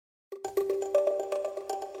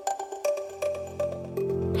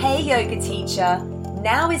Hey yoga teacher,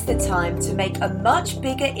 now is the time to make a much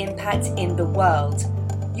bigger impact in the world.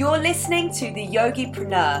 You're listening to The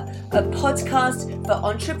Yogipreneur, a podcast for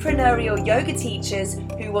entrepreneurial yoga teachers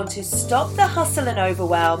who want to stop the hustle and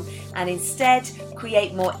overwhelm and instead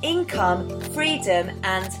create more income, freedom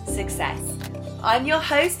and success. I'm your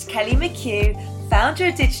host, Kelly McHugh, founder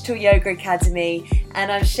of Digital Yoga Academy,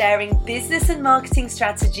 and I'm sharing business and marketing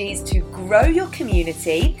strategies to grow your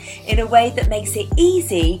community in a way that makes it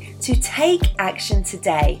easy to take action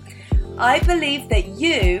today. I believe that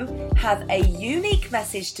you have a unique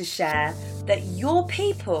message to share that your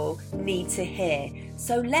people need to hear.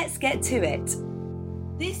 So let's get to it.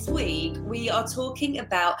 This week, we are talking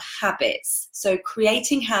about habits. So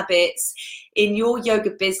creating habits in your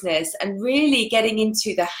yoga business and really getting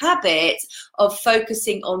into the habit of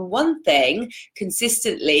focusing on one thing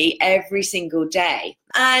consistently every single day.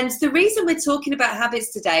 And the reason we're talking about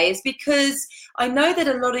habits today is because I know that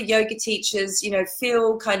a lot of yoga teachers,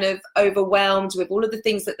 feel kind of overwhelmed with all of the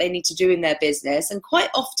things that they need to do in their business. And quite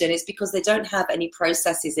often it's because they don't have any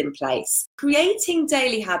processes in place. Creating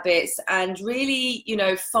daily habits and really,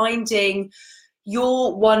 finding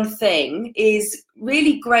your one thing is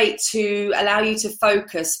really great to allow you to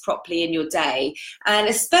focus properly in your day. And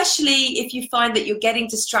especially if you find that you're getting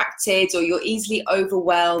distracted or you're easily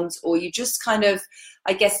overwhelmed or you just kind of,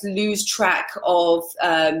 lose track of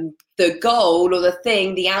the goal or the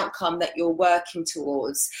thing, the outcome that you're working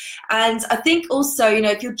towards. And I think also,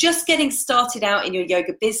 if you're just getting started out in your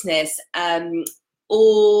yoga business,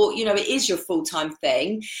 or, it is your full-time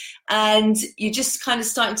thing and you're just kind of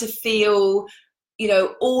starting to feel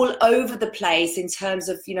all over the place in terms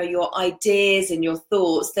of, your ideas and your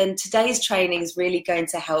thoughts, then today's training is really going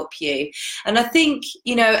to help you. And I think,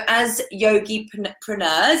 as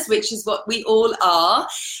yogipreneurs, which is what we all are,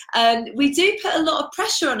 we do put a lot of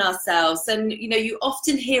pressure on ourselves. And, you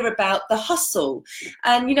often hear about the hustle.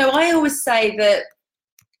 And, I always say that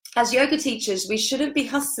as yoga teachers, we shouldn't be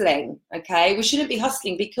hustling, okay? We shouldn't be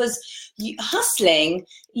hustling because hustling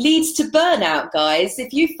leads to burnout, guys.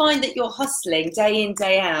 If you find that you're hustling day in,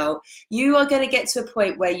 day out, you are going to get to a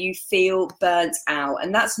point where you feel burnt out,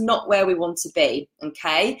 and that's not where we want to be,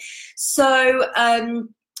 okay? So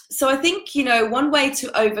I think, one way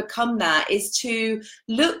to overcome that is to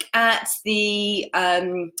look at the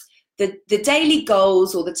daily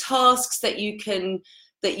goals or the tasks that you can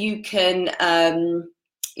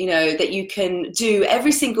do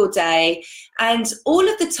every single day, and all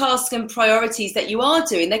of the tasks and priorities that you are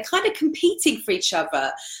doing, they're kind of competing for each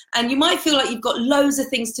other, and you might feel like you've got loads of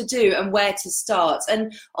things to do and where to start.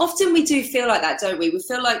 And often we do feel like that, don't we? We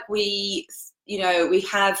feel like we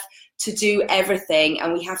have to do everything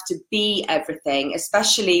and we have to be everything,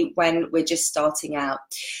 especially when we're just starting out.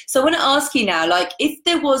 So I want to ask you now, if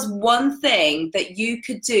there was one thing that you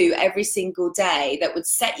could do every single day that would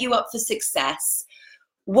set you up for success,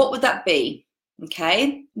 what would that be?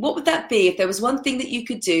 Okay, what would that be if there was one thing that you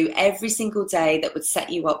could do every single day that would set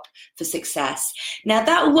you up for success? Now,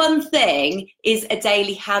 that one thing is a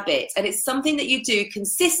daily habit, and it's something that you do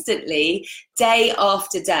consistently day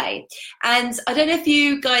after day. And I don't know if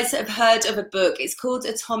you guys have heard of a book. It's called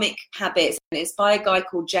Atomic Habits, and it's by a guy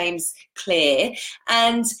called James Clear.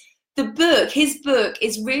 And his book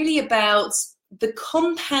is really about the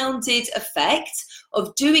compounded effect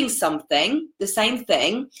of doing something, the same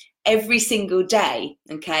thing, every single day,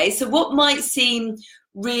 okay? So what might seem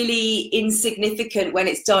really insignificant when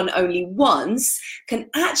it's done only once can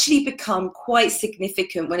actually become quite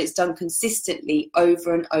significant when it's done consistently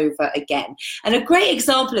over and over again. And a great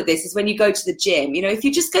example of this is when you go to the gym. If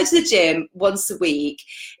you just go to the gym once a week,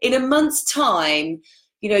 in a month's time,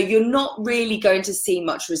 you're not really going to see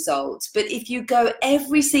much results. But if you go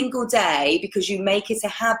every single day because you make it a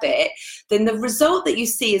habit, then the result that you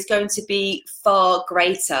see is going to be far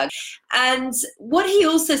greater. And what he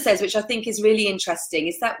also says, which I think is really interesting,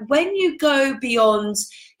 is that when you go beyond,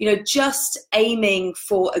 just aiming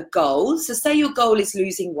for a goal, so say your goal is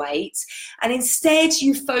losing weight, and instead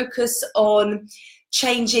you focus on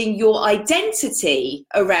changing your identity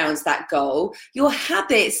around that goal, your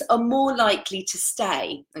habits are more likely to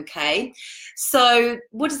stay, okay? So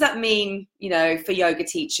what does that mean, for yoga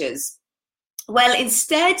teachers? Well,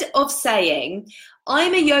 instead of saying,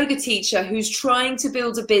 I'm a yoga teacher who's trying to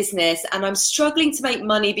build a business and I'm struggling to make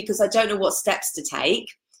money because I don't know what steps to take,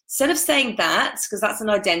 instead of saying that, because that's an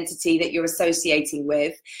identity that you're associating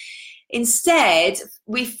with, instead,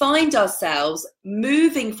 we find ourselves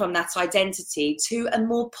moving from that identity to a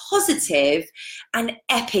more positive and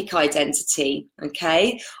epic identity,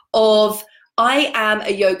 okay, of I am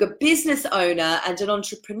a yoga business owner and an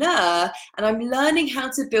entrepreneur, and I'm learning how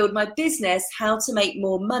to build my business, how to make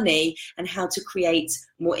more money, and how to create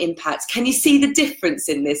more impact. Can you see the difference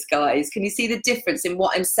in this, guys? Can you see the difference in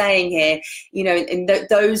what I'm saying here? You know, in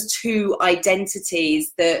those two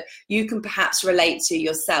identities that you can perhaps relate to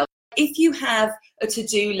yourself. If you have a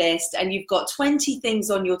to-do list and you've got 20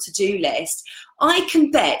 things on your to-do list, I can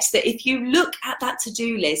bet that if you look at that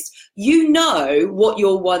to-do list, you know what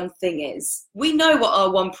your one thing is. We know what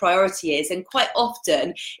our one priority is, and quite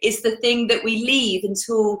often it's the thing that we leave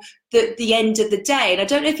until the end of the day. And I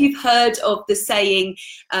don't know if you've heard of the saying,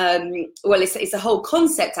 well, it's a whole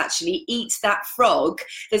concept actually, eat that frog.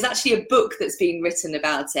 There's actually a book that's been written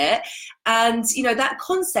about it. And, you know, that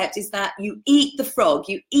concept is that you eat the frog,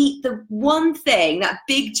 you eat the one thing, that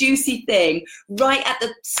big juicy thing right at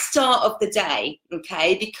the start of the day,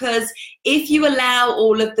 okay? Because if you allow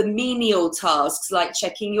all of the menial tasks like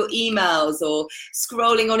checking your emails or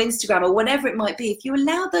scrolling on Instagram or whatever it might be, if you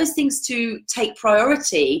allow those things to take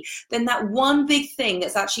priority, then that one big thing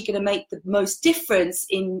that's actually going to make the most difference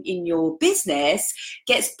in your business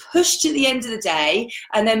gets pushed to the end of the day.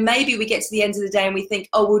 And then maybe we get to the end of the day and we think,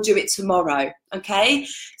 oh, we'll do it tomorrow. Okay.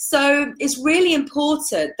 So it's really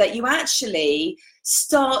important that you actually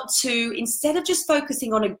start to, instead of just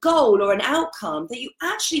focusing on a goal or an outcome, that you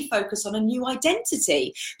actually focus on a new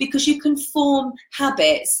identity, because you can form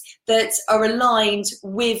habits that are aligned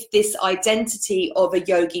with this identity of a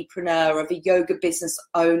yogipreneur, of a yoga business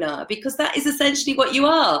owner, because that is essentially what you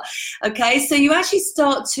are. Okay, so you actually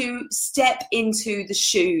start to step into the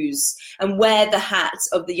shoes and wear the hat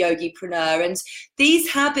of the yogipreneur, and these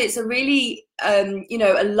habits are really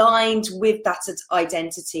aligned with that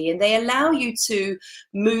identity, and they allow you to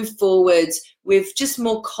move forward with just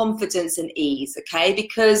more confidence and ease. Okay,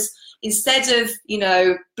 because instead of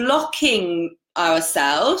blocking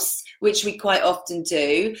ourselves, which we quite often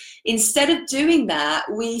do, instead of doing that,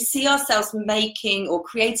 we see ourselves making or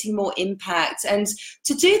creating more impact. And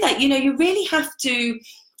to do that, you really have to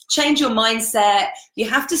change your mindset. You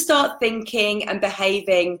have to start thinking and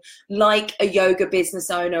behaving like a yoga business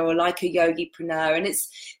owner or like a yogipreneur. And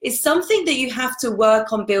it's something that you have to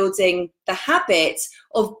work on, building the habit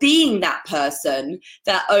of being that person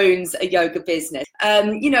that owns a yoga business.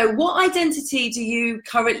 What identity do you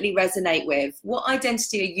currently resonate with? What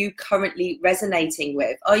identity are you currently resonating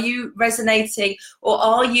with? Are you resonating, or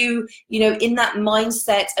are you, in that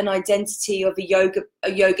mindset and identity of a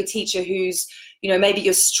yoga teacher who's, maybe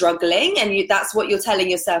you're struggling and that's what you're telling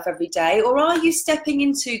yourself every day? Or are you stepping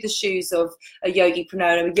into the shoes of a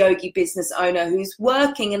yogipreneur, a yogi business owner who's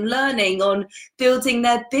working and learning on building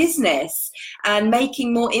their business and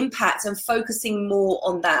making more impact and focusing more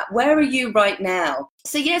on that? Where are you right now?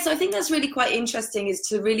 So yes, I think that's really quite interesting, is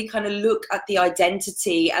to really kind of look at the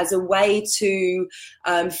identity as a way to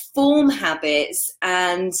form habits,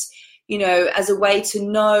 and as a way to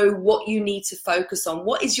know what you need to focus on.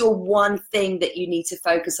 What is your one thing that you need to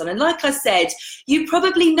focus on? And like I said, you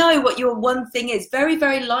probably know what your one thing is. Very,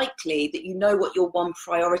 very likely that you know what your one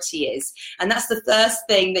priority is. And that's the first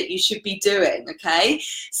thing that you should be doing, okay?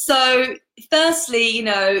 So firstly,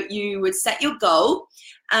 you would set your goal.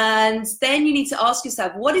 And then you need to ask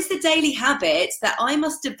yourself, what is the daily habit that I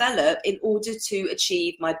must develop in order to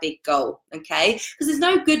achieve my big goal? Okay, because there's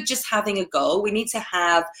no good just having a goal. We need to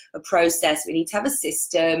have a process. We need to have a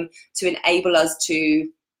system to enable us to,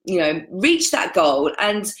 reach that goal.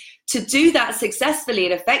 And to do that successfully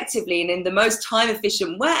and effectively and in the most time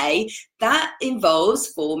efficient way, that involves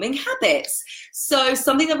forming habits. So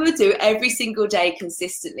something that we would do every single day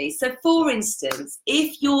consistently. So for instance,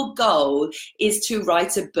 if your goal is to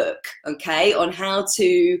write a book, okay, on how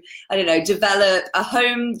to, develop a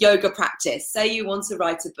home yoga practice, say you want to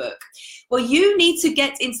write a book, well, you need to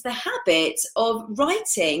get into the habit of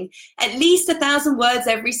writing at least 1,000 words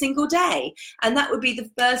every single day. And that would be the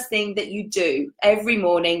first thing that you do every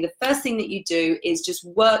morning. The first thing that you do is just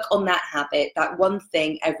work on that habit, that one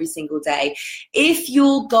thing every single day. If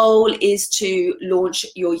your goal is to launch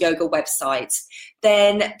your yoga website,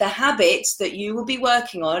 then the habit that you will be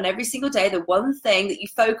working on every single day, the one thing that you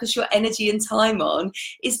focus your energy and time on,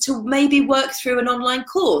 is to maybe work through an online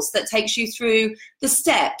course that takes you through the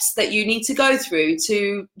steps that you need to go through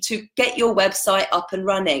to get your website up and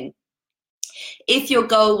running. If your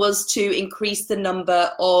goal was to increase the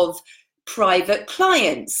number of private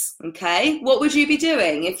clients. Okay, what would you be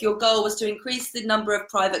doing if your goal was to increase the number of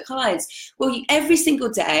private clients? Well, every single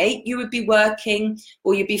day you would be working,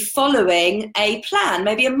 or you'd be following a plan,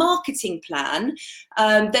 maybe a marketing plan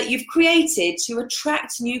that you've created to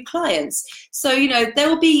attract new clients. So, there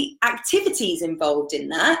will be activities involved in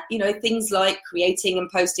that, things like creating and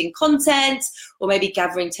posting content, or maybe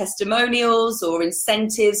gathering testimonials or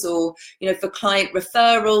incentives, or, for client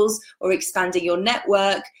referrals, or expanding your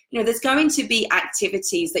network. There's going to be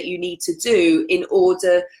activities that you need to do in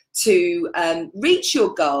order to reach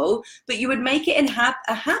your goal, but you would make it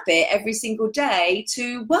a habit every single day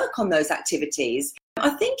to work on those activities. I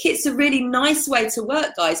think it's a really nice way to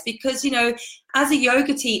work, guys, because, as a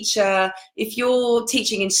yoga teacher, if you're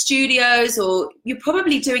teaching in studios, or you're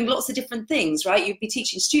probably doing lots of different things, right? You'd be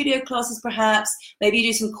teaching studio classes, perhaps, maybe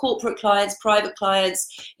you do some corporate clients, private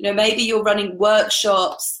clients, maybe you're running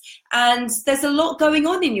workshops, and there's a lot going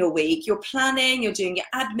on in your week. You're planning, you're doing your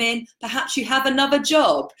admin, perhaps you have another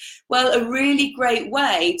job. Well, a really great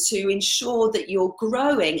way to ensure that you're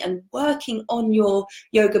growing and working on your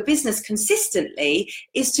yoga business consistently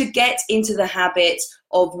is to get into the habit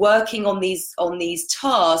of working on these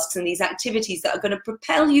tasks and these activities that are going to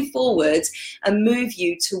propel you forward and move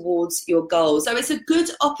you towards your goals. So it's a good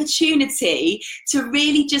opportunity to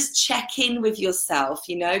really just check in with yourself,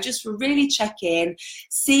 just really check in,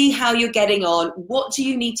 see how you're getting on, what do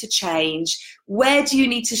you need to change, where do you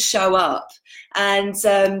need to show up, and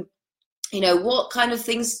what kind of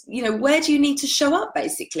things, where do you need to show up,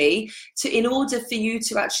 basically, in order for you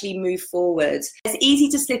to actually move forward. It's easy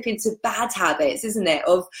to slip into bad habits, isn't it,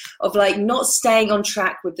 of like not staying on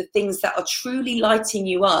track with the things that are truly lighting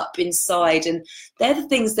you up inside. And they're the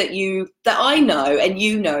things that I know, and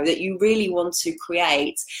that you really want to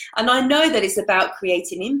create. And I know that it's about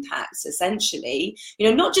creating impacts, essentially,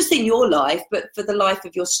 not just in your life, but for the life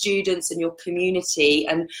of your students and your community,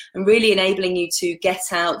 and really enabling you to get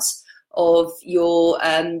out of your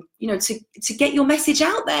to get your message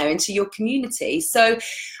out there into your community. So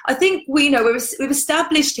I think we've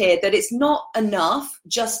established here that it's not enough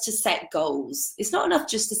just to set goals. It's not enough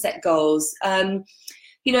just to set goals.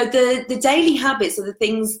 The daily habits are the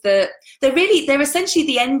things that they're essentially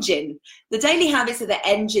the engine. The daily habits are the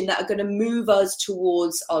engine that are going to move us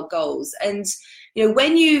towards our goals. And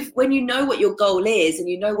when you know what your goal is, and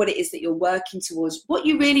you know what it is that you're working towards, what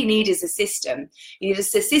you really need is a system. You need a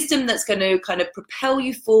system that's going to kind of propel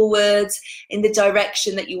you forward in the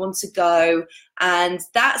direction that you want to go. And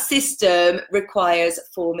that system requires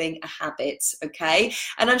forming a habit, okay?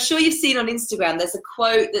 And I'm sure you've seen on Instagram, there's a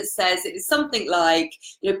quote that says, it is something like,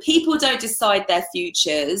 people don't decide their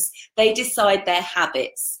futures, they decide their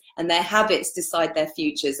habits. And their habits decide their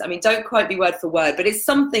futures. I mean, don't quote me word for word, but it's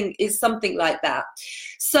something like that.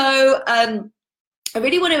 So I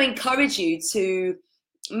really want to encourage you to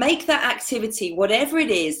make that activity, whatever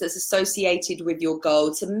it is that's associated with your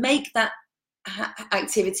goal, to make that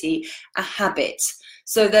activity a habit,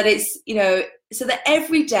 so that it's, so that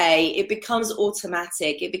every day it becomes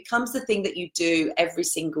automatic. It becomes the thing that you do every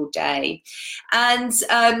single day. And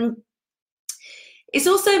it's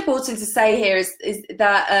also important to say here is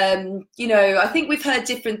that, I think we've heard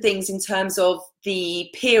different things in terms of the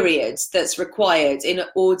period that's required in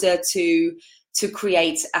order to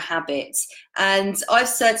create a habit. And I've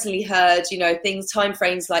certainly heard,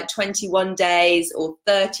 timeframes like 21 days or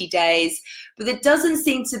 30 days, but there doesn't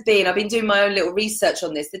seem to be, and I've been doing my own little research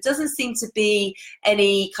on this, there doesn't seem to be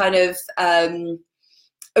any kind of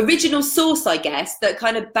original source, I guess, that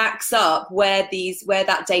kind of backs up where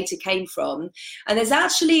that data came from. And there's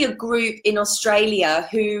actually a group in Australia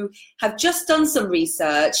who have just done some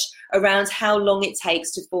research around how long it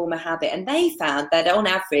takes to form a habit, and they found that on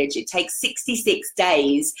average it takes 66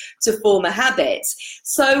 days to form a habit.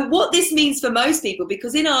 So what this means for most people,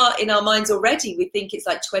 because in our minds already we think it's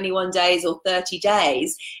like 21 days or 30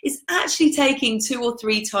 days, is actually taking 2 or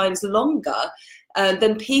 3 times longer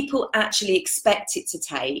than people actually expect it to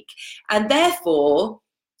take. And therefore,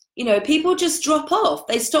 people just drop off.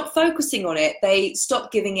 They stop focusing on it. They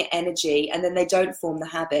stop giving it energy, and then they don't form the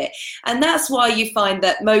habit. And that's why you find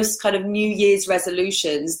that most kind of New Year's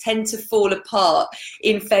resolutions tend to fall apart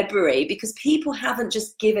in February, because people haven't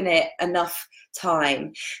just given it enough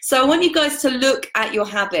time. So I want you guys to look at your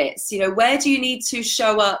habits. Where do you need to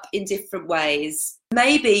show up in different ways?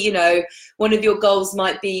 Maybe, one of your goals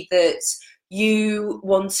might be that you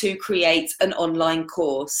want to create an online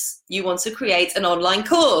course. Well,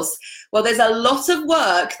 there's a lot of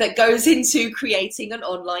work that goes into creating an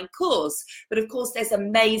online course, but of course there's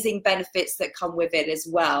amazing benefits that come with it as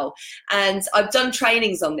well. And I've done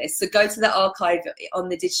trainings on this, so go to the archive on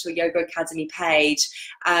the Digital Yoga Academy page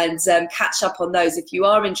and catch up on those if you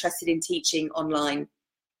are interested in teaching online.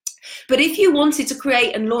 But if you wanted to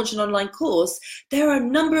create and launch an online course, there are a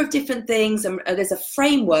number of different things, and there's a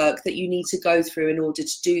framework that you need to go through in order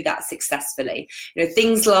to do that successfully.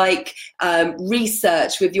 Things like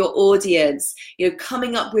research with your audience,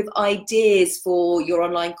 coming up with ideas for your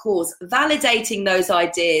online course, validating those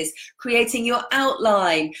ideas, creating your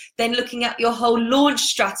outline, then looking at your whole launch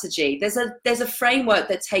strategy. There's a framework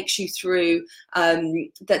that takes you through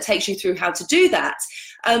how to do that.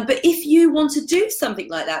 But if you want to do something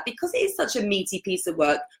like that, because it is such a meaty piece of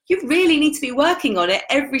work, you really need to be working on it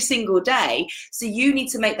every single day. So you need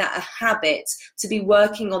to make that a habit to be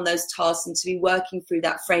working on those tasks and to be working through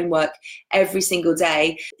that framework every single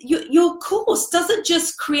day. Your course doesn't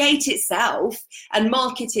just create itself and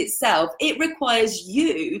market itself. It requires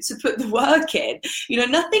you to put the work in.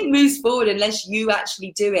 Nothing moves forward unless you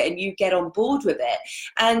actually do it and you get on board with it.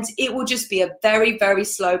 And it will just be a very, very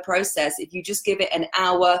slow process if you just give it an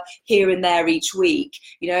hour here and there each week.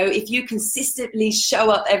 If you consistently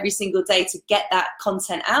show up every single day to get that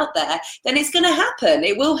content out there, then it's going to happen.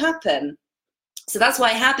 It will happen. So that's why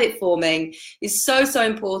habit forming is so, so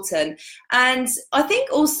important. And I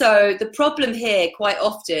think also the problem here quite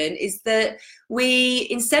often is that we,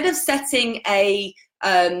 instead of setting a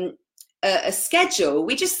schedule,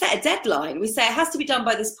 we just set a deadline. We say it has to be done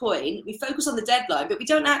by this point. We focus on the deadline, but we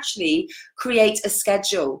don't actually create a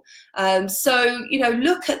schedule. So,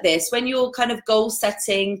 look at this when you're kind of goal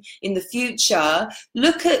setting in the future.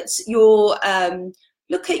 Look at your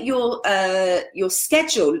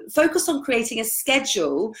schedule. Focus on creating a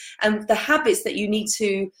schedule and the habits that you need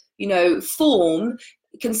to, form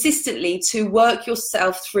consistently to work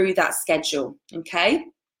yourself through that schedule. Okay.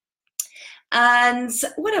 And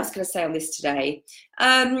what else can I say on this today?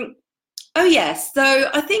 Oh, yes. So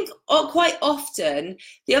I think quite often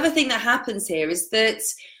the other thing that happens here is that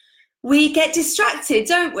we get distracted,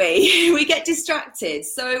 don't we? We get distracted.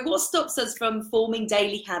 So what stops us from forming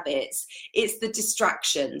daily habits? It's the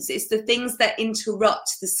distractions. It's the things that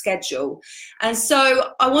interrupt the schedule. And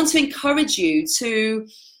so I want to encourage you to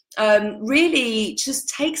really just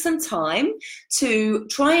take some time to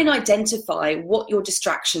try and identify what your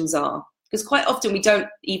distractions are. Because quite often we don't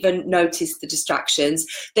even notice the distractions.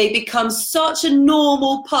 They become such a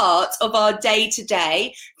normal part of our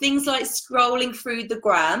day-to-day. Things like scrolling through the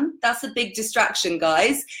gram, that's a big distraction,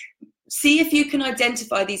 guys. See if you can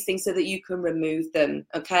identify these things so that you can remove them,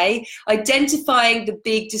 okay? Identifying the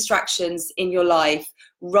big distractions in your life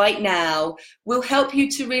right now will help you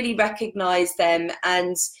to really recognize them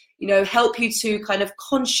and help you to kind of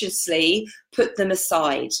consciously put them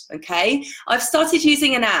aside, okay? I've started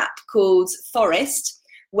using an app called Forest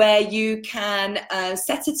where you can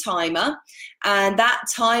set a timer, and that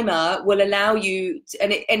timer will allow you,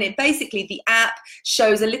 and it basically, the app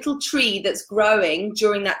shows a little tree that's growing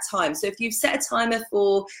during that time. So if you've set a timer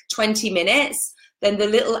for 20 minutes, then the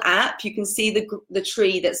little app, you can see the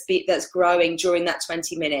tree that's growing during that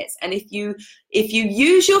 20 minutes. And if you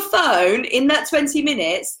use your phone in that 20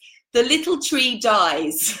 minutes, the little tree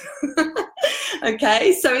dies.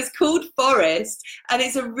 Okay, so it's called Forest, and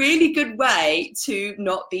it's a really good way to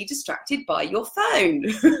not be distracted by your phone.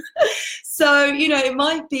 So, it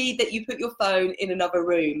might be that you put your phone in another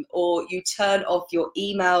room, or you turn off your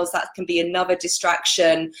emails. That can be another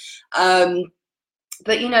distraction.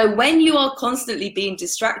 But, when you are constantly being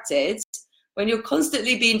distracted,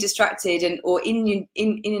 or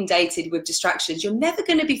inundated with distractions, you're never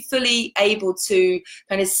going to be fully able to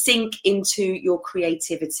kind of sink into your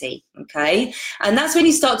creativity, okay? And that's when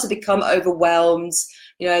you start to become overwhelmed.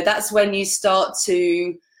 That's when you start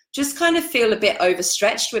to just kind of feel a bit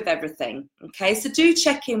overstretched with everything, okay? So do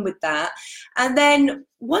check in with that. And then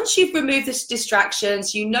once you've removed the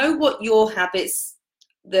distractions, you know what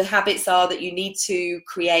the habits are that you need to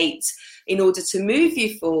create in order to move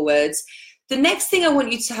you forward. The next thing I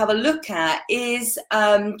want you to have a look at is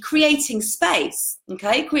creating space,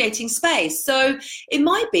 okay? Creating space. So it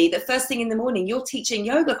might be that first thing in the morning, you're teaching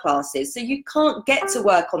yoga classes, so you can't get to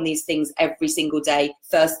work on these things every single day,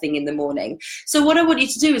 first thing in the morning. So what I want you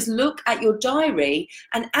to do is look at your diary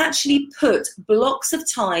and actually put blocks of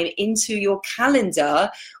time into your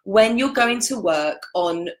calendar when you're going to work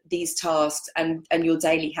on these tasks and your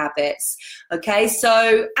daily habits, okay?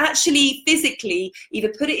 So actually physically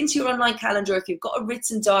either put it into your online calendar calendar, if you've got a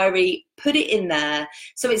written diary, put it in there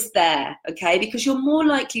so it's there, okay? Because you're more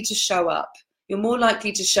likely to show up. You're more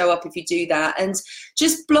likely to show up if you do that. And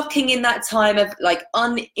just blocking in that time of like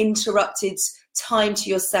uninterrupted time to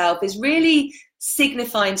yourself is really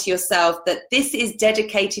signifying to yourself that this is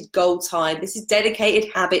dedicated goal time. This is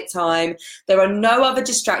dedicated habit time. There are no other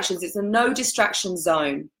distractions. It's a no distraction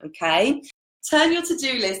zone, okay? Turn your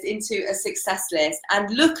to-do list into a success list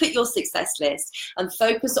and look at your success list and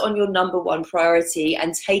focus on your number one priority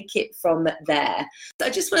and take it from there. So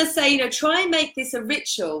I just want to say, try and make this a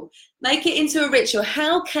ritual. Make it into a ritual.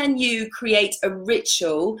 How can you create a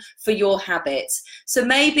ritual for your habit? So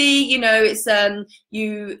maybe, it's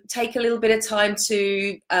you take a little bit of time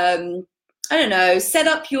to set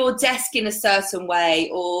up your desk in a certain way,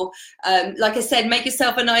 or like I said, make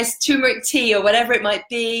yourself a nice turmeric tea or whatever it might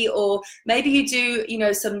be, or maybe you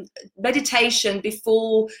do, some meditation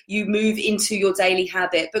before you move into your daily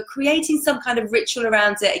habit. But creating some kind of ritual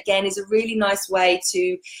around it, again, is a really nice way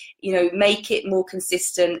to, make it more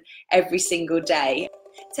consistent every single day.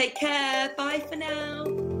 Take care. Bye for now.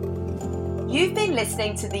 You've been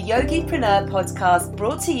listening to the Yogipreneur podcast,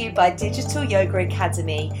 brought to you by Digital Yoga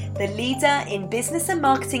Academy, the leader in business and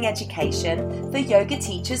marketing education for yoga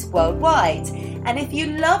teachers worldwide. And if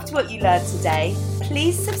you loved what you learned today,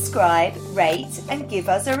 please subscribe, rate, and give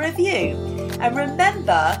us a review. And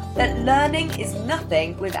remember that learning is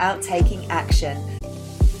nothing without taking action.